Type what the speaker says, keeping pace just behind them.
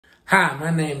Hi,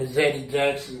 my name is Eddie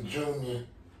Jackson Jr.,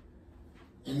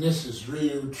 and this is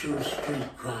Real True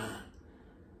Street Crime.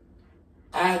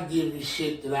 I give you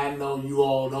shit that I know you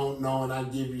all don't know, and I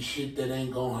give you shit that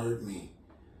ain't gonna hurt me.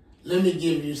 Let me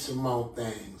give you some more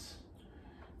things.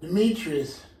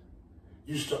 Demetrius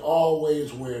used to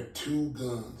always wear two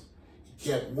guns. He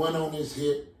kept one on his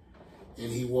hip,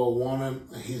 and he wore one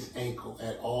on his ankle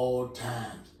at all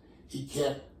times. He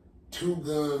kept two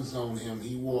guns on him.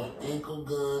 He wore an ankle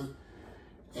gun,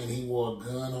 and he wore a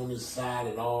gun on his side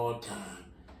at all times.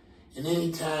 And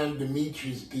anytime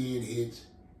Demetrius did hits,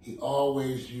 he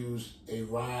always used a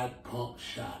riot pump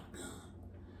shotgun.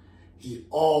 He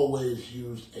always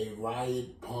used a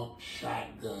riot pump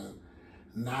shotgun.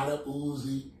 Not a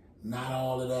Uzi, not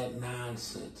all of that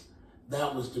nonsense.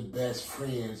 That was the best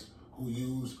friends who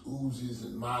used Uzis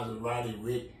and Maserati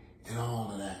Rick and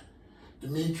all of that.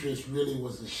 Demetrius really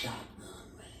was a shotgun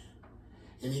man.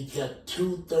 And he kept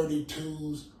two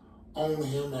 32s on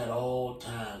him at all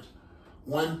times.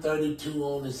 132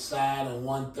 on his side and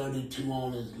 132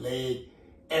 on his leg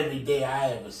every day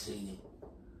I ever seen him.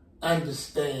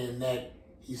 Understand that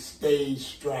he stayed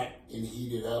strapped and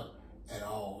heated up at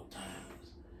all times.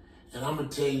 And I'm going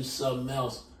to tell you something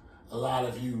else a lot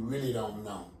of you really don't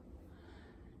know.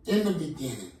 In the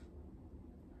beginning,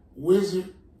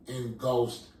 Wizard and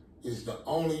Ghost is the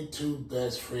only two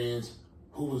best friends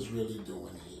who was really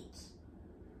doing hits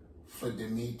for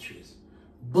Demetrius.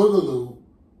 Boogaloo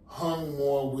hung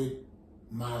more with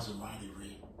Maserati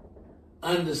Rick.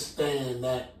 Understand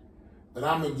that, but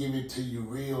I'm going to give it to you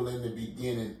real in the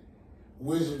beginning.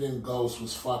 Wizard and Ghost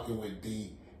was fucking with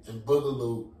D, and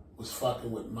Boogaloo was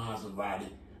fucking with Maserati.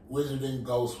 Wizard and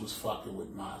Ghost was fucking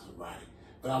with Maserati.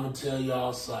 But I'm going to tell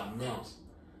y'all something else.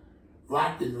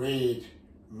 Rock and Reg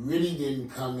really didn't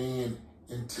come in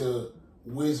until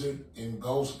Wizard and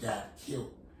Ghost got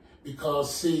killed.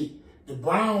 Because, see, the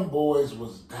Brown Boys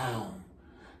was down.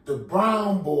 The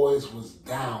Brown Boys was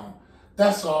down.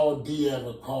 That's all D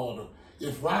ever called them.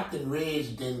 If Rock and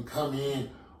Reg didn't come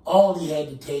in, all he had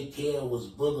to take care of was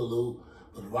Boogaloo,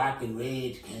 but Rock and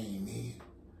Reg came in.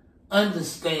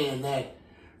 Understand that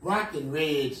Rock and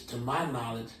Reg, to my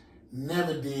knowledge,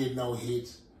 never did no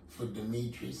hits for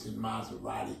Demetrius and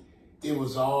Maserati. It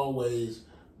was always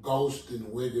Ghost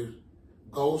and Wizard,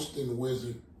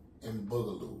 and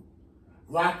Boogaloo.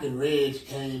 Rock and Reg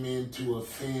came in to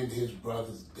avenge his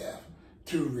brother's death,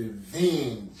 to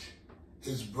revenge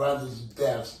his brother's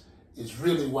deaths. Is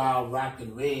really why Rock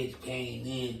and Reg came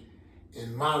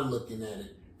in my looking at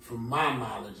it, from my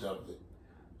knowledge of it.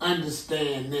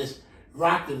 Understand this,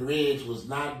 Rock and Reg was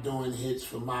not doing hits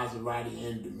for Maserati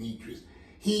and Demetrius.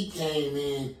 He came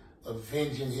in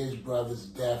avenging his brother's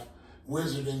death,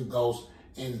 Wizard and Ghost,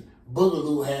 and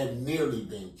Boogaloo had nearly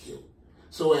been killed.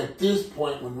 So at this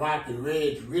point, when Rock and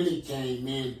Reg really came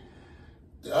in,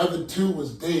 the other two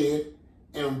was dead,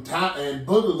 and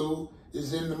Boogaloo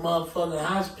is in the motherfucking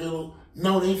hospital.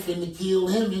 No, they finna kill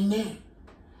him in there.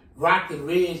 Rock and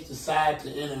Reg decided to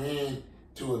enter in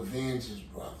to avenge his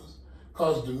brothers,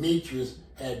 because Demetrius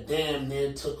had damn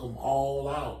near took them all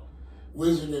out.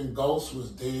 Wizard and Ghost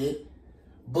was dead.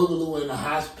 Boogaloo in the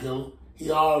hospital. He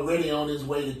already on his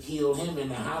way to kill him in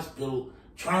the hospital,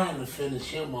 trying to finish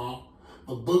him off.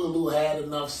 But Boogaloo had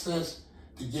enough sense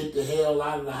to get the hell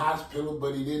out of the hospital,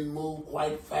 but he didn't move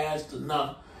quite fast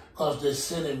enough, because they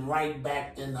sent him right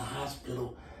back in the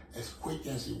hospital as quick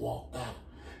as he walked out.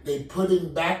 They put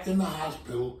him back in the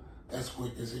hospital as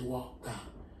quick as he walked out.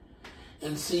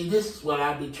 And see, this is what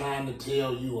I be trying to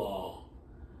tell you all.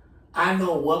 I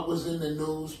know what was in the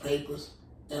newspapers,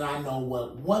 and I know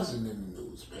what wasn't in the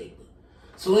newspaper.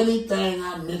 So anything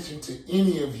I mention to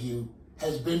any of you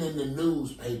has been in the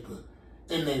newspaper,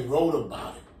 and they wrote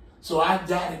about it. So I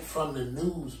got it from the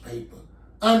newspaper.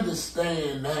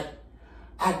 Understand that.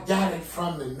 I got it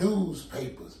from the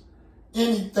newspapers.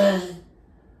 Anything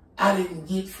I didn't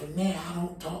get from there, I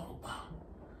don't talk about.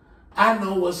 I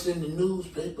know what's in the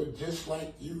newspaper just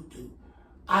like you do.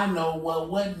 I know what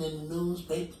wasn't in the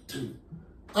newspaper too.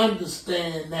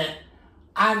 Understand that.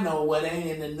 I know what ain't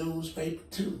in the newspaper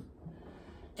too.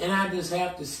 And I just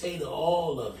have to say to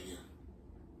all of you,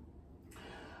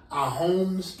 I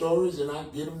hone the stories and I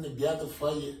get them together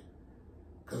for you,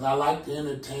 because I like to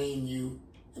entertain you,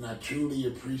 and I truly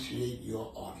appreciate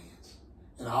your audience.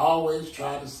 And I always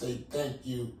try to say thank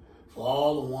you for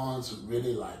all the ones who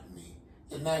really like me.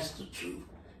 And that's the truth.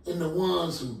 And the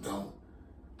ones who don't,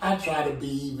 I try to be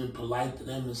even polite to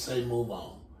them and say move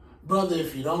on. Brother,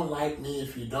 if you don't like me,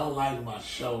 if you don't like my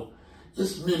show,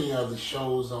 there's many other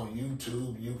shows on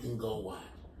YouTube you can go watch.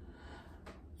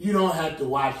 You don't have to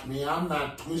watch me. I'm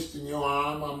not twisting your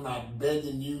arm. I'm not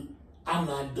begging you. I'm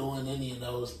not doing any of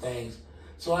those things.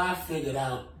 So I figured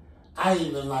out I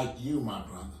even like you, my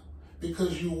brother,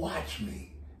 because you watch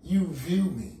me, you view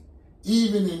me.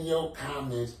 Even in your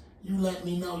comments, you let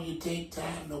me know you take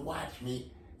time to watch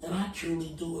me, and I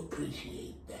truly do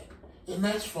appreciate that. And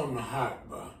that's from the heart,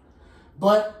 bro.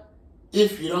 But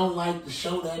if you don't like the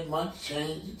show that much,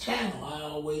 change the channel. I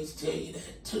always tell you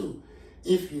that too.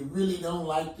 If you really don't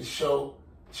like the show,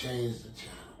 change the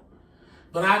channel.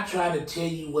 But I try to tell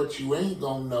you what you ain't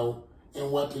gonna know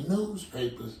and what the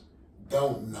newspapers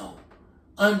don't know.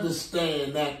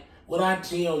 Understand that what I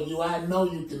tell you, I know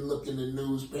you can look in the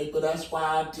newspaper. That's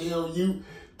why I tell you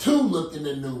to look in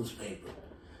the newspaper.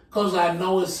 Because I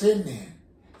know it's in there.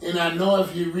 And I know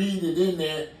if you read it in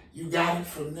there, you got it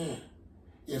from there.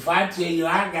 If I tell you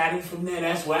I got it from there,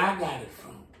 that's where I got it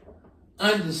from.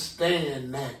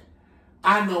 Understand that.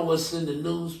 I know what's in the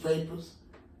newspapers,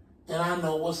 and I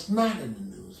know what's not in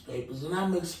the newspapers. And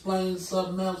I'm explaining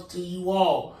something else to you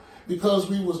all, because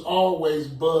we was always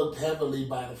bugged heavily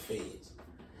by the feds.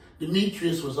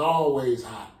 Demetrius was always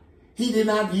hot. He did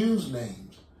not use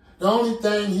names. The only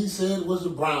thing he said was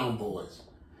the Brown Boys.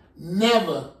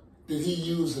 Never did he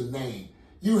use a name.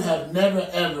 You have never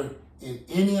ever in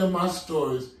any of my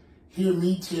stories hear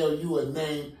me tell you a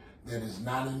name that is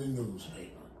not in the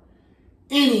newspaper.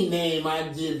 Any name I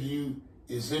give you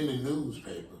is in the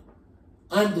newspaper.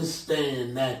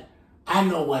 Understand that I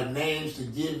know what names to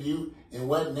give you and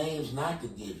what names not to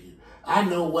give you. I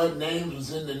know what names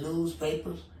was in the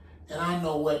newspapers, and I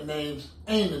know what names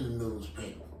ain't in the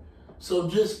newspaper. So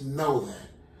just know that.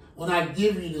 When I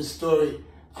give you the story,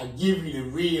 I give you the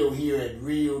real here at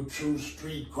Real True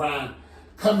Street Crime,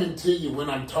 coming to you when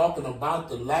I'm talking about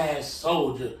the last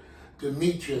soldier,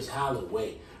 Demetrius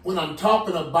Holloway. When I'm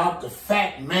talking about the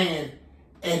fat man,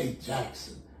 Eddie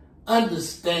Jackson.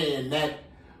 Understand that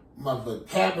my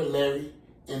vocabulary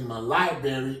in my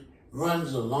library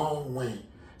runs a long way.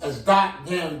 As Doc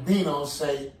Gambino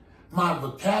say, my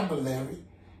vocabulary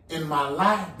in my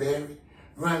library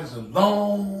runs a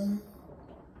long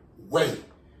way.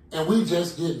 And we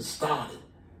just getting started.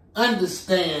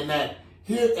 Understand that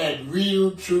here at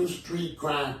Real True Street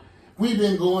Crime, we've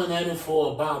been going at it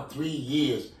for about 3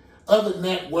 years. Other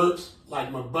networks,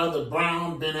 like my brother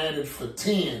Brown, been at it for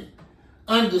 10.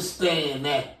 Understand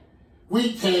that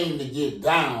we came to get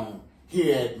down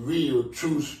here at Real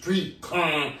True Street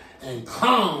Crime and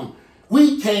Clown.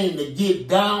 We came to get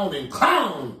down and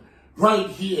clown right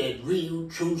here at Real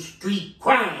True Street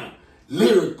Crime.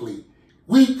 Lyrically,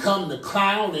 we come to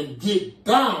clown and get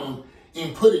down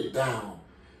and put it down.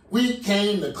 We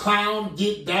came to clown,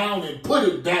 get down, and put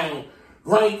it down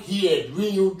right here at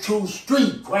Real True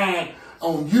Street Crime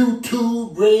on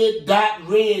YouTube, Red Dot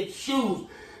Red Shoes.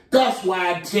 That's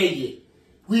why I tell you,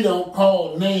 we don't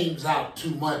call names out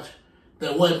too much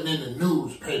that wasn't in the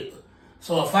newspaper.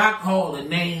 So if I call a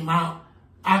name out,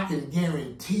 I can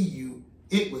guarantee you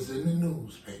it was in the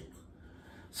newspaper.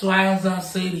 So as I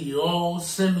say to you all,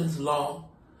 Simmons Law,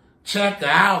 check her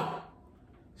out.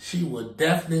 She will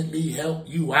definitely help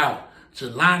you out.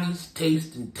 Jelani's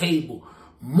Tasting Table,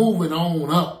 moving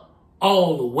on up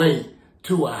all the way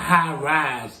to a high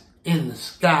rise in the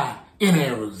sky in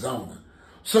Arizona.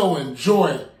 So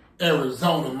enjoy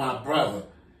Arizona, my brother,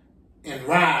 and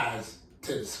rise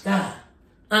to the sky.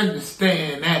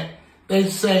 Understand that they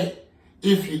say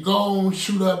if you go and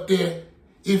shoot up there,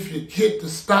 if you hit the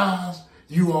stars,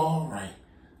 you all right.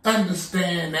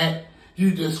 Understand that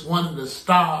you just one of the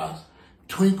stars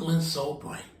twinkling so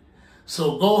bright.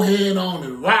 So go ahead on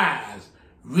and rise,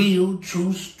 Real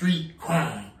True Street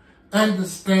Crime.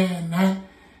 Understand that?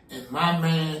 And my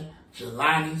man,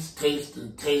 Jelani's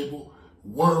Tasting Table,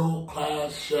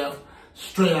 world-class chef,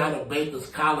 straight out of Baker's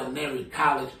Culinary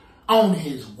College, on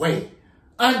his way.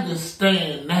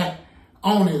 Understand that?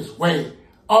 On his way,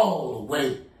 all the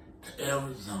way to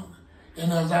Arizona.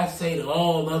 And as I say to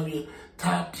all of you,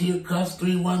 Top Tier Cuss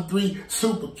 313,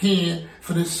 Super Ken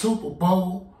for this Super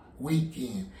Bowl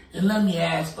weekend. And let me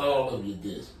ask all of you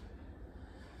this.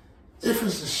 If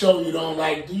it's a show you don't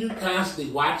like, do you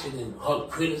constantly watch it and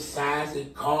criticize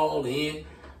it, call in?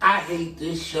 I hate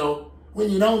this show when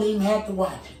you don't even have to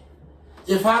watch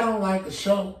it. If I don't like a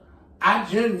show, I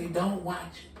generally don't watch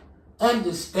it.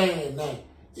 Understand that.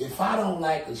 If I don't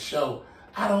like a show,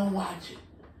 I don't watch it.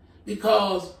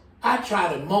 Because I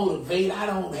try to motivate, I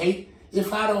don't hate.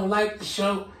 If I don't like the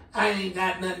show, I ain't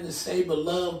got nothing to say but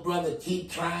love, brother, keep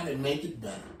trying and make it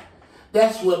better.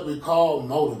 That's what we call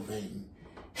motivating.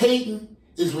 Hating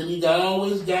is when you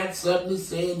always got something to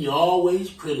say and you're always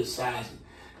criticizing.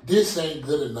 This ain't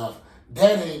good enough.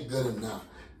 That ain't good enough.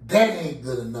 That ain't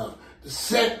good enough. The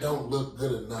set don't look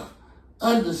good enough.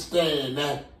 Understand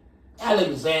that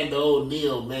Alexander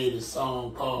O'Neal made a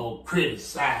song called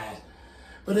Criticize.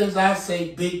 But as I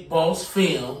say, Big Boss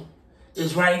Film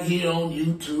is right here on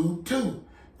YouTube too.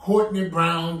 Courtney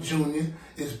Brown Jr.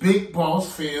 is Big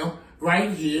Boss Film right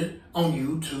here on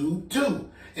YouTube too.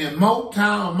 And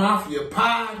Motown Mafia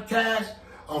Podcast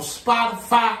on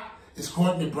Spotify is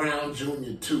Courtney Brown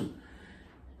Jr. too.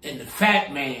 And the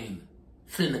Fat Man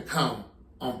finna come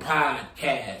on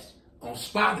podcast on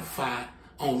Spotify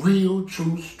on Real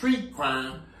True Street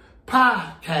Crime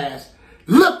Podcast.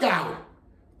 Look out,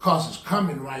 cause it's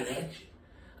coming right at you.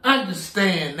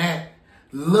 Understand that.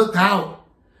 Look out,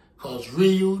 cause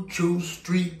Real True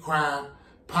Street Crime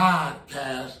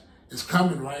Podcast is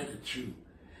coming right at you.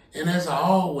 And as I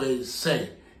always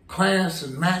say, Clarence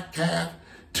and Metcalf,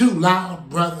 two loud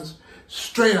brothers,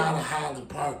 straight out of Highland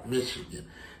Park, Michigan.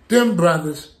 Them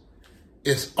brothers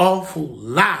is awful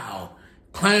loud.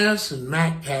 Clarence and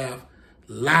Metcalf,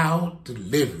 loud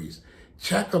deliveries.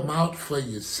 Check them out for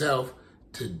yourself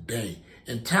today.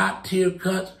 And Top Tier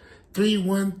Cuts,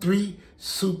 313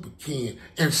 Super King.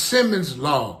 And Simmons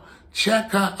Law,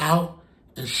 check her out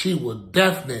and she will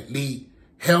definitely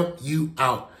help you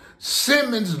out.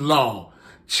 Simmons Law,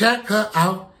 check her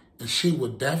out and she will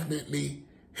definitely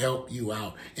help you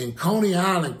out. And Coney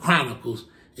Island Chronicles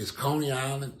is Coney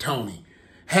Island Tony.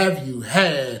 Have you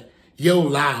had your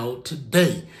loud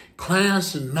today?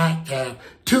 Clarence and Metcalf,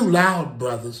 two loud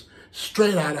brothers,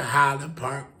 straight out of Highland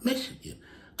Park, Michigan.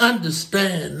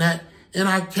 Understand that, and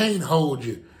I can't hold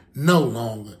you no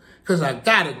longer, because I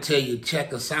gotta tell you,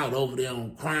 check us out over there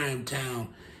on Crime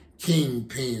Town,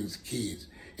 Kingpin's Kids.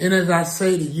 And as I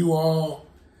say to you all,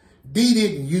 D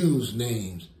didn't use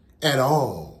names at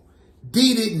all.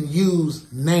 D didn't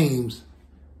use names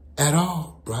at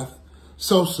all, brother.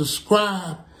 So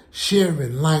subscribe, share,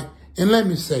 and like. And let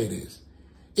me say this.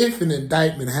 If an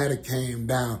indictment had came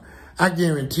down, I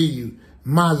guarantee you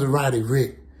Maserati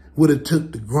Rick would have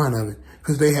took the grunt of it,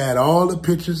 because they had all the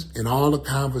pictures and all the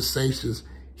conversations.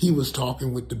 He was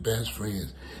talking with the best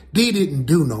friends. D didn't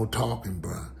do no talking,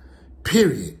 bruh.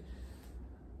 Period.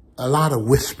 A lot of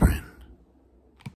whispering.